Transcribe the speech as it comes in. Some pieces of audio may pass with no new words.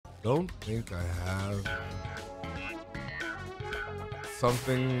don't think I have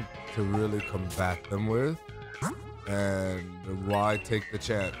something to really combat them with. And why take the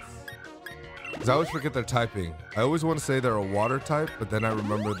chance? Because I always forget their typing. I always want to say they're a water type, but then I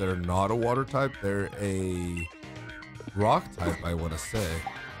remember they're not a water type. They're a rock type, I want to say.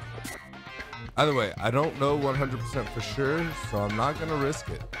 Either way, I don't know 100% for sure, so I'm not going to risk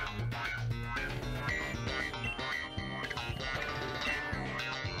it.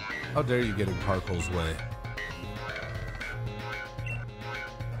 How dare you get in Carcoal's way?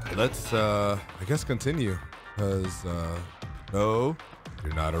 Let's, I guess, continue. Because, no,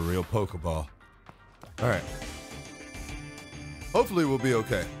 you're not a real Pokeball. Alright. Hopefully we'll be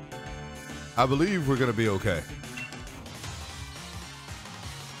okay. I believe we're gonna be okay.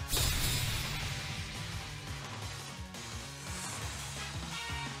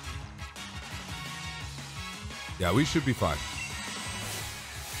 Yeah, we should be fine.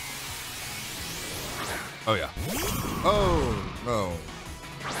 Oh, yeah. Oh, no.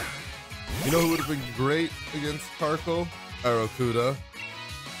 You know who would have been great against Carcoal? Aracuda.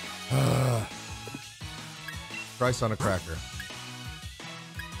 Rice on a cracker.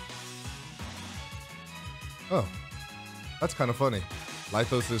 Oh, that's kind of funny.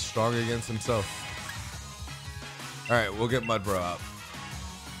 Lithos is strong against himself. All right, we'll get Mudbro out.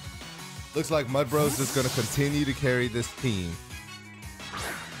 Looks like Mudbro's just going to continue to carry this team.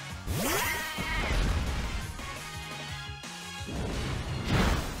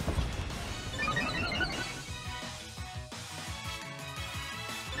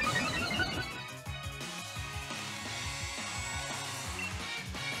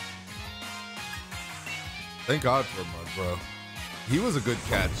 Thank God for Mudbro. He was a good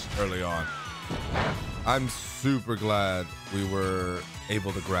catch early on. I'm super glad we were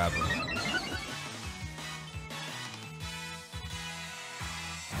able to grab him.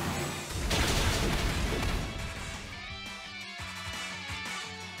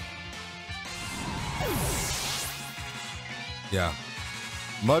 Yeah,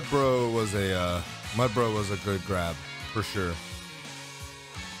 Mudbro was a good grab for sure.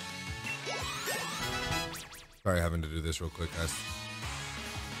 Sorry, having to do this real quick, guys.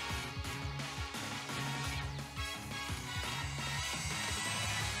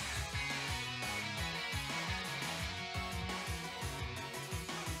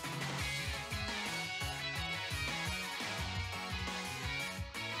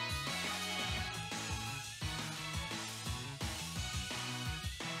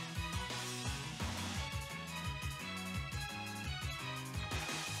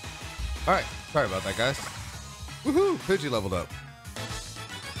 All right, sorry about that, guys. Woohoo! Pidgey leveled up.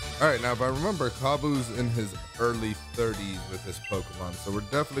 Alright, now if I remember, Kabu's in his early 30s with this Pokemon, so we're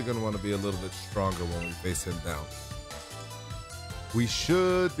definitely going to want to be a little bit stronger when we face him down. We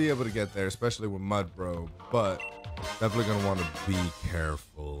should be able to get there, especially with Mudbro, but definitely going to want to be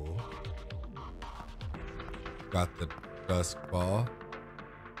careful. Got the Dusk Ball.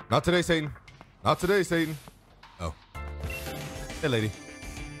 Not today, Satan. Not today, Satan. Oh. Hey, lady.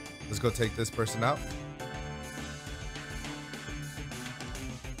 Let's go take this person out.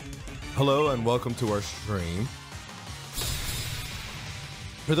 Hello and welcome to our stream.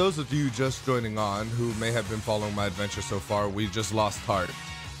 For those of you just joining on who may have been following my adventure so far, we just lost Heart.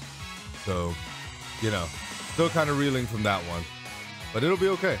 So, you know, still kind of reeling from that one. But it'll be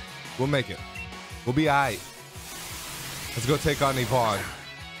okay. We'll make it. We'll be aight. Let's go take on Yvonne.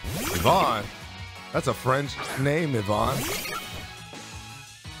 Yvonne? That's a French name, Yvonne.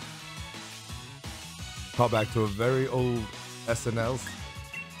 Call back to a very old SNL.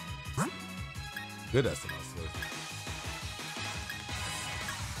 Good SNL.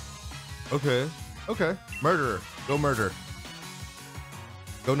 Okay. Okay. Murderer. Go murder.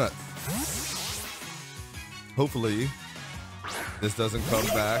 Go nuts. Hopefully, this doesn't come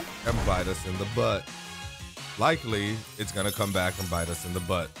back and bite us in the butt. Likely, it's gonna come back and bite us in the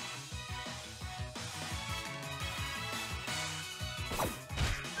butt.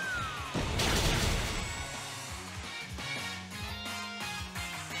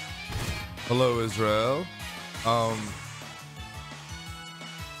 Hello, Israel.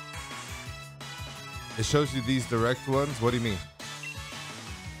 It shows you these direct ones. What do you mean?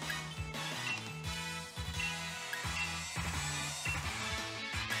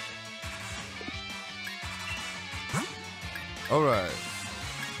 All right.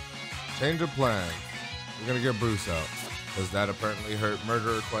 Change of plans. We're gonna get Bruce out because that apparently hurt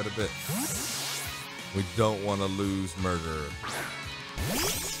Murderer quite a bit. We don't want to lose Murderer.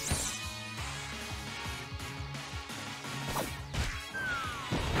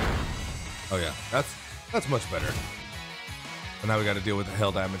 Oh yeah, that's much better. And now we got to deal with the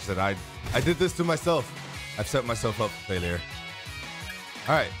hail damage that I did this to myself. I've set myself up for failure.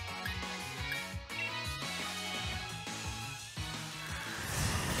 All right.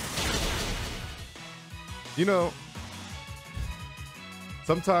 You know,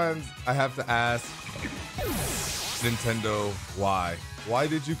 sometimes I have to ask Nintendo why. Why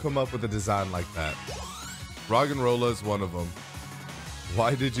did you come up with a design like that? Roggenrola is one of them.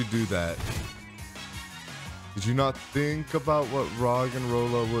 Why did you do that? Did you not think about what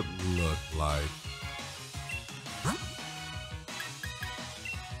Roggenrola would look like?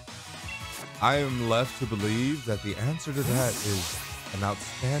 I am left to believe that the answer to that is an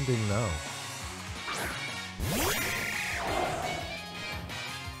outstanding no.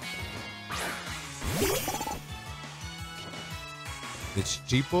 It's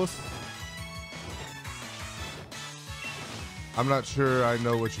cheapos? I'm not sure I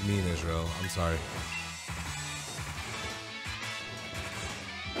know what you mean, Israel. I'm sorry.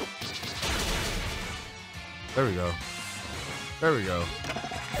 There we go. There we go.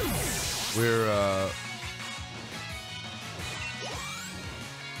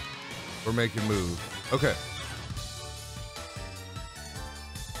 We're making moves. Okay.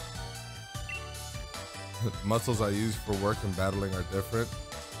 Muscles I use for work and battling are different.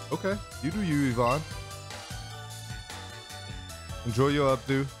 Okay, you do you, Yvonne. Enjoy your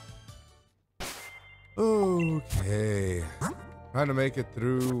updo. Okay. Trying to make it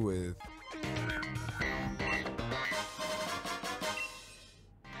through with...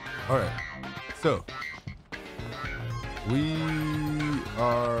 Alright, so we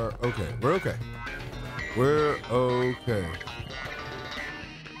are okay. We're okay. We're okay.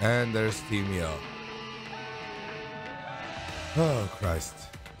 And there's Team Yell. Oh, Christ.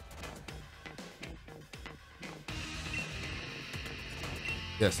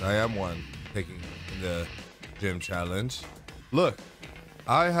 Yes, I am one taking the gym challenge. Look,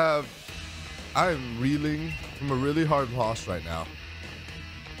 I'm reeling from a really hard loss right now.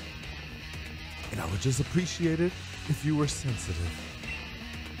 And I would just appreciate it if you were sensitive.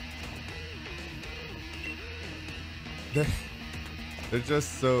 They're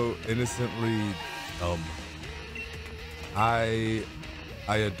just so innocently dumb. I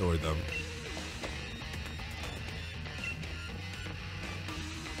adore them.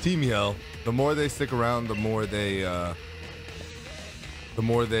 Team Yell, the more they stick around, the more they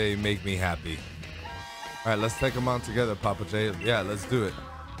make me happy. All right, let's take them on together, Papa J. Yeah, let's do it.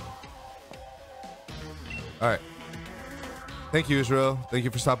 All right. Thank you, Israel. Thank you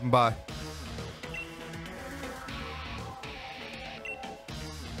for stopping by.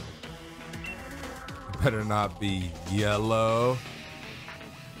 It better not be yellow.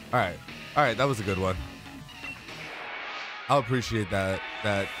 All right. All right, that was a good one. I'll appreciate that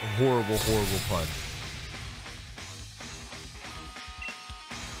horrible, horrible pun.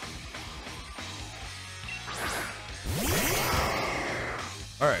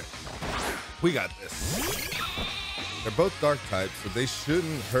 All right. We got this. They're both dark types, so they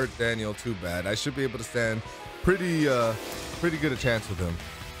shouldn't hurt Daniel too bad. I should be able to stand pretty good a chance with him.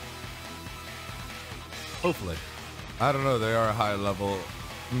 Hopefully. I don't know, they are a high level.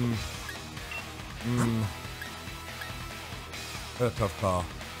 A tough call.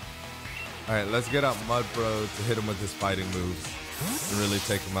 Alright, let's get out Mudbro to hit him with his fighting moves and really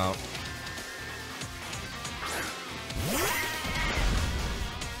take him out.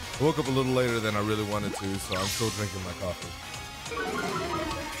 I woke up a little later than I really wanted to, so I'm still drinking my coffee.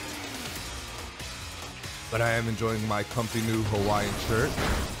 But I am enjoying my comfy new Hawaiian shirt.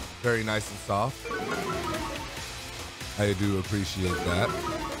 Very nice and soft. I do appreciate that.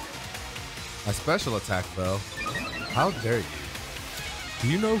 My special attack fell. How dare you? Do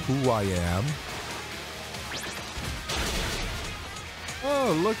you know who I am?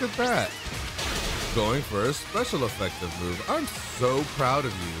 Oh, look at that. Going for a special effective move. I'm so proud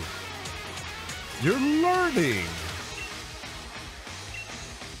of you. You're learning.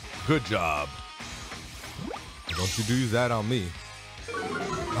 Good job. Don't you do that on me.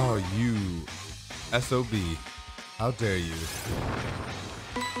 Oh, you SOB. How dare you.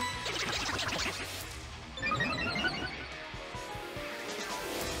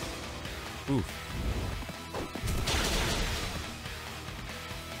 Oof.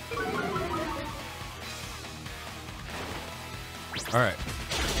 All right,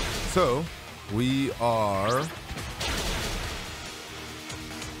 so we're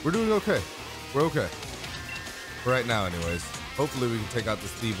doing okay. We're okay. For right now, anyways. Hopefully we can take out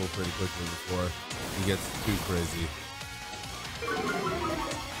this evil pretty quickly before he gets too crazy.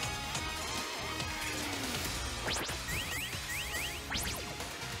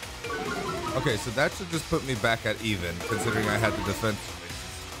 Okay, so that should just put me back at even, considering I had the defense.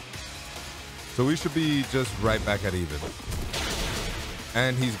 So we should be just right back at even.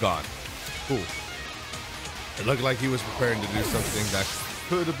 And he's gone. Cool. It looked like he was preparing to do something that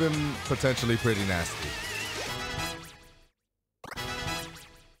could have been potentially pretty nasty.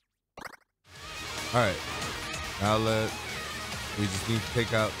 Alright. Now we just need to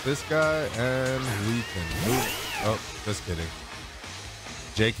take out this guy and we can move. Oh, just kidding.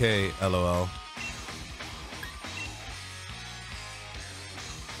 JK, LOL.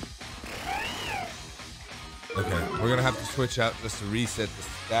 Okay, we're gonna have to switch out just to reset the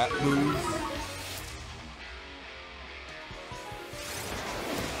stat moves.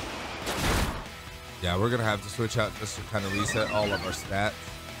 Yeah, we're gonna have to switch out just to kind of reset all of our stats.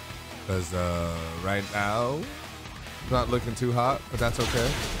 Because right now, it's not looking too hot, but that's okay.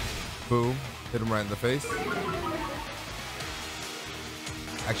 Boom, hit him right in the face.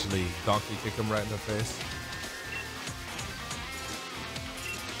 Actually, donkey kick him right in the face.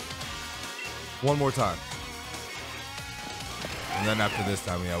 One more time. And then after this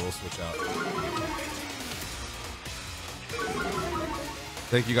time, yeah, we'll switch out.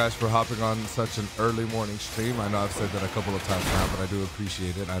 Thank you guys for hopping on such an early morning stream. I know I've said that a couple of times now, but I do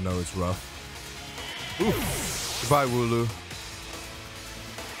appreciate it. I know it's rough. Ooh. Goodbye, Wooloo.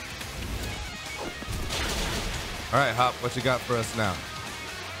 All right, Hop, what you got for us now?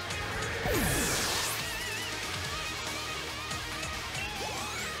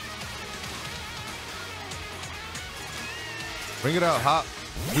 Bring it out, Hop.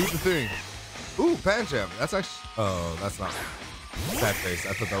 Do the thing. Ooh, Panjam. That's actually... Oh, that's not... Sad face.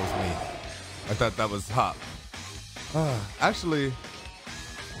 I thought that was me. I thought that was Hop. Actually,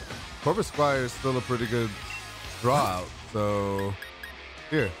 Corvus Squire is still a pretty good draw out. So,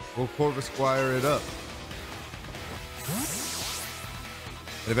 here. We'll Corvus Squire it up.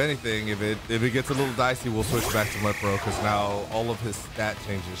 And if anything, if it gets a little dicey, we'll switch back to Lepro, because now all of his stat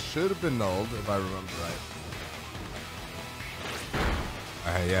changes should have been nulled, if I remember right.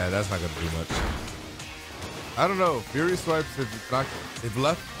 Alright, yeah, that's not gonna do much. I don't know. Fury swipes, if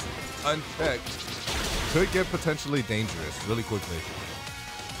left unchecked, could get potentially dangerous really quickly.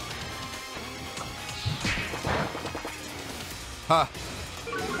 Ha!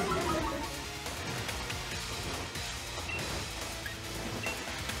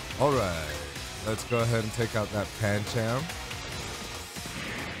 Alright, let's go ahead and take out that Pancham.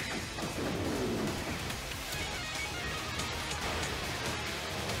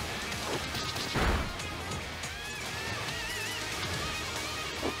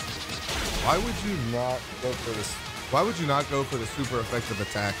 Why would you not go for this? Why would you not go for the super effective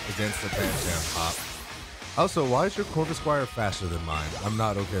attack against the Pancham, Hop? Also, why is your Corvus Squire faster than mine? I'm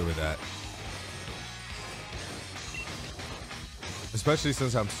not okay with that. Especially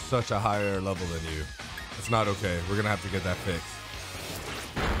since I'm such a higher level than you. It's not okay. We're gonna have to get that fixed.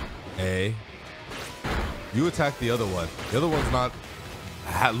 A. You attack the other one. The other one's not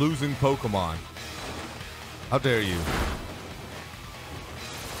losing Pokemon. How dare you?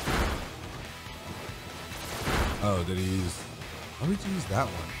 Oh, did he use... Why would you use that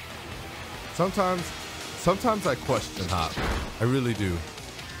one? Sometimes I question Hop. I really do.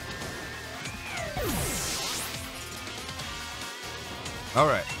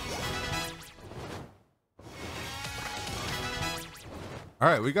 Alright.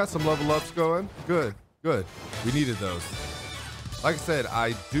 Alright, we got some level ups going. Good, good. We needed those. Like I said,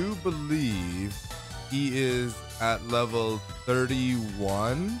 I do believe he is at level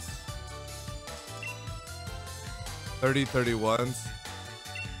 31. 31s.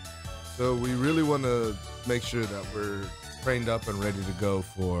 So we really want to make sure that we're trained up and ready to go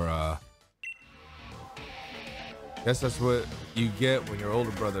for guess that's what you get when your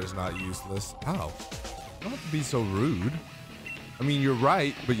older brother is not useless. Ow. You don't have to be so rude. I mean, you're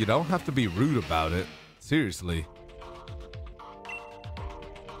right, but you don't have to be rude about it. Seriously.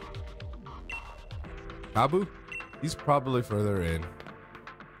 Kabu? He's probably further in.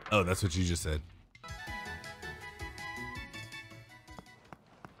 Oh, that's what you just said.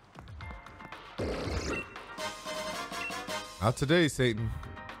 Not today, Satan.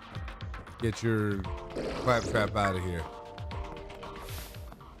 Get your claptrap out of here.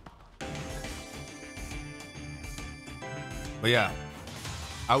 But yeah,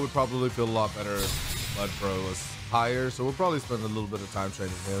 I would probably feel a lot better if Mud Pro was higher, so we'll probably spend a little bit of time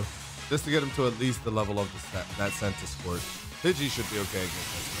training him just to get him to at least the level of that Scentus Squirt. Pidgey should be okay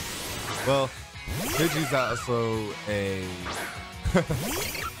against this. Well, Pidgey's also a...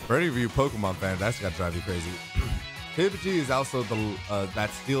 For any of you Pokemon fans, that's gotta drive you crazy. Pidgey is also the that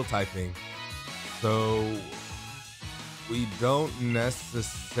steel typing, so we don't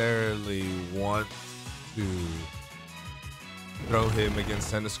necessarily want to throw him against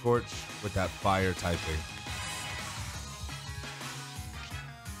Scorch with that fire typing.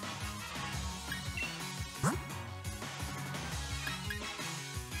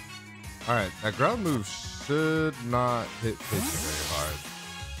 All right, that ground move should not hit Pidgey very hard.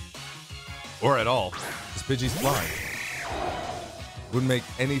 Or at all, because Pidgey's flying. Wouldn't make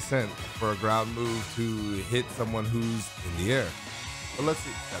any sense for a ground move to hit someone who's in the air. But let's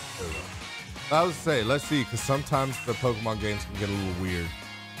see. I would say, let's see, because sometimes the Pokemon games can get a little weird.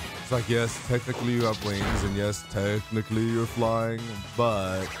 It's like, yes, technically you have wings, and yes, technically you're flying,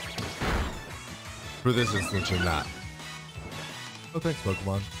 but for this instance, you're not. Oh, thanks,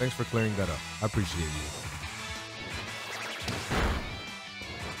 Pokemon. Thanks for clearing that up. I appreciate you.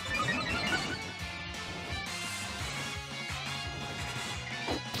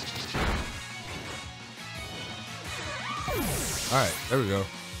 All right, there we go.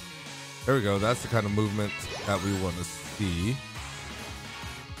 There we go. That's the kind of movement that we want to see.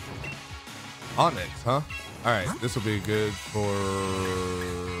 Onyx, huh? All right, this will be good for...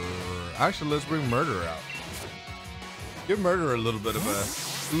 Actually, let's bring Murder out. Give Murder a little bit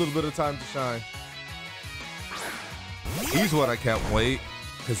of time to shine. He's what I can't wait,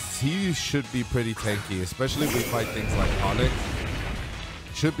 because he should be pretty tanky, especially if we fight things like Onyx.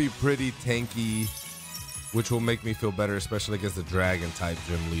 Should be pretty tanky, which will make me feel better, especially against the Dragon type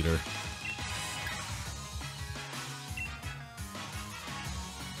gym leader.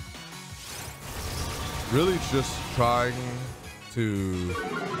 Really just trying to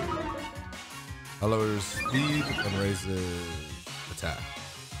lower his speed and raise his attack.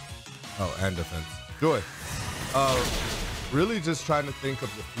 Oh, and defense. Joy. Really just trying to think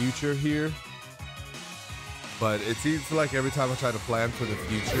of the future here. But it seems like every time I try to plan for the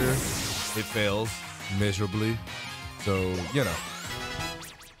future, it fails miserably. So, you know.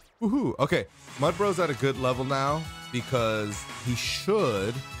 Woohoo. Okay, Mudbro's at a good level now because he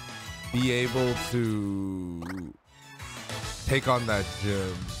should be able to take on that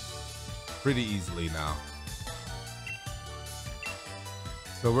gym pretty easily now.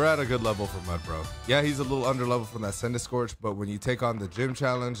 So we're at a good level for Mudbro. Yeah, he's a little under level from that Scorch, but when you take on the gym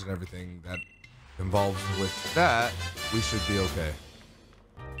challenge and everything that involves with that, we should be okay.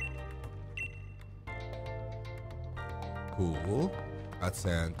 Cool. Got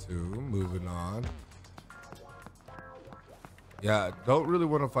Sand too. Moving on. Yeah, don't really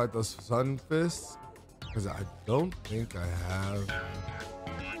want to fight those Sun Fists because I don't think I have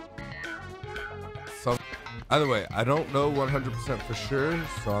some. Either way, I don't know 100% for sure,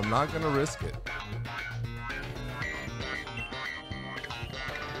 so I'm not gonna risk it.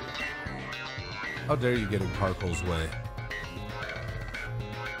 How dare you get in Carco's way?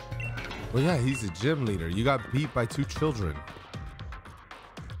 Well, yeah, he's a gym leader. You got beat by 2 children.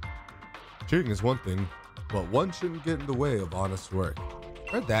 Cheering is one thing, but one shouldn't get in the way of honest work.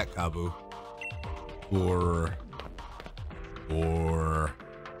 Read that, Kabu. Or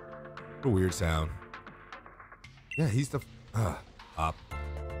a weird sound. Yeah, he's the up.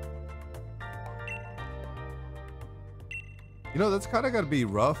 You know, that's kind of got to be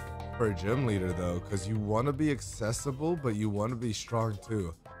rough for a gym leader though, because you want to be accessible, but you want to be strong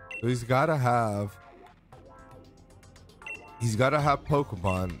too. So he's got to have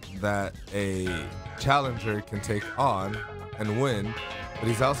Pokemon that a challenger can take on and win, but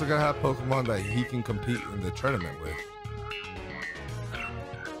he's also gonna have Pokemon that he can compete in the tournament with.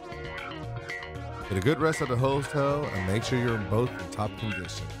 Get a good rest at the hotel and make sure you're in both in top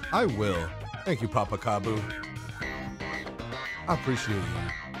condition. I will. Thank you, Papa Kabu. I appreciate you.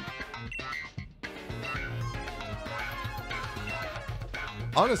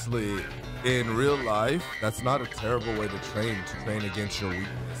 Honestly, in real life, that's not a terrible way to train against your weakness.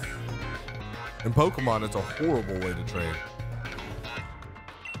 In Pokemon, it's a horrible way to train.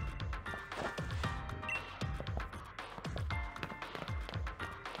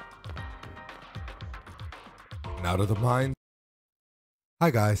 And out of the mine.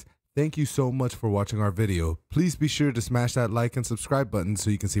 Hi guys, thank you so much for watching our video. Please be sure to smash that like and subscribe button so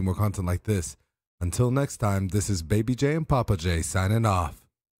you can see more content like this. Until next time, this is Baby J and Papa J signing off.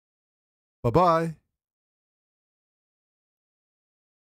 Bye-bye.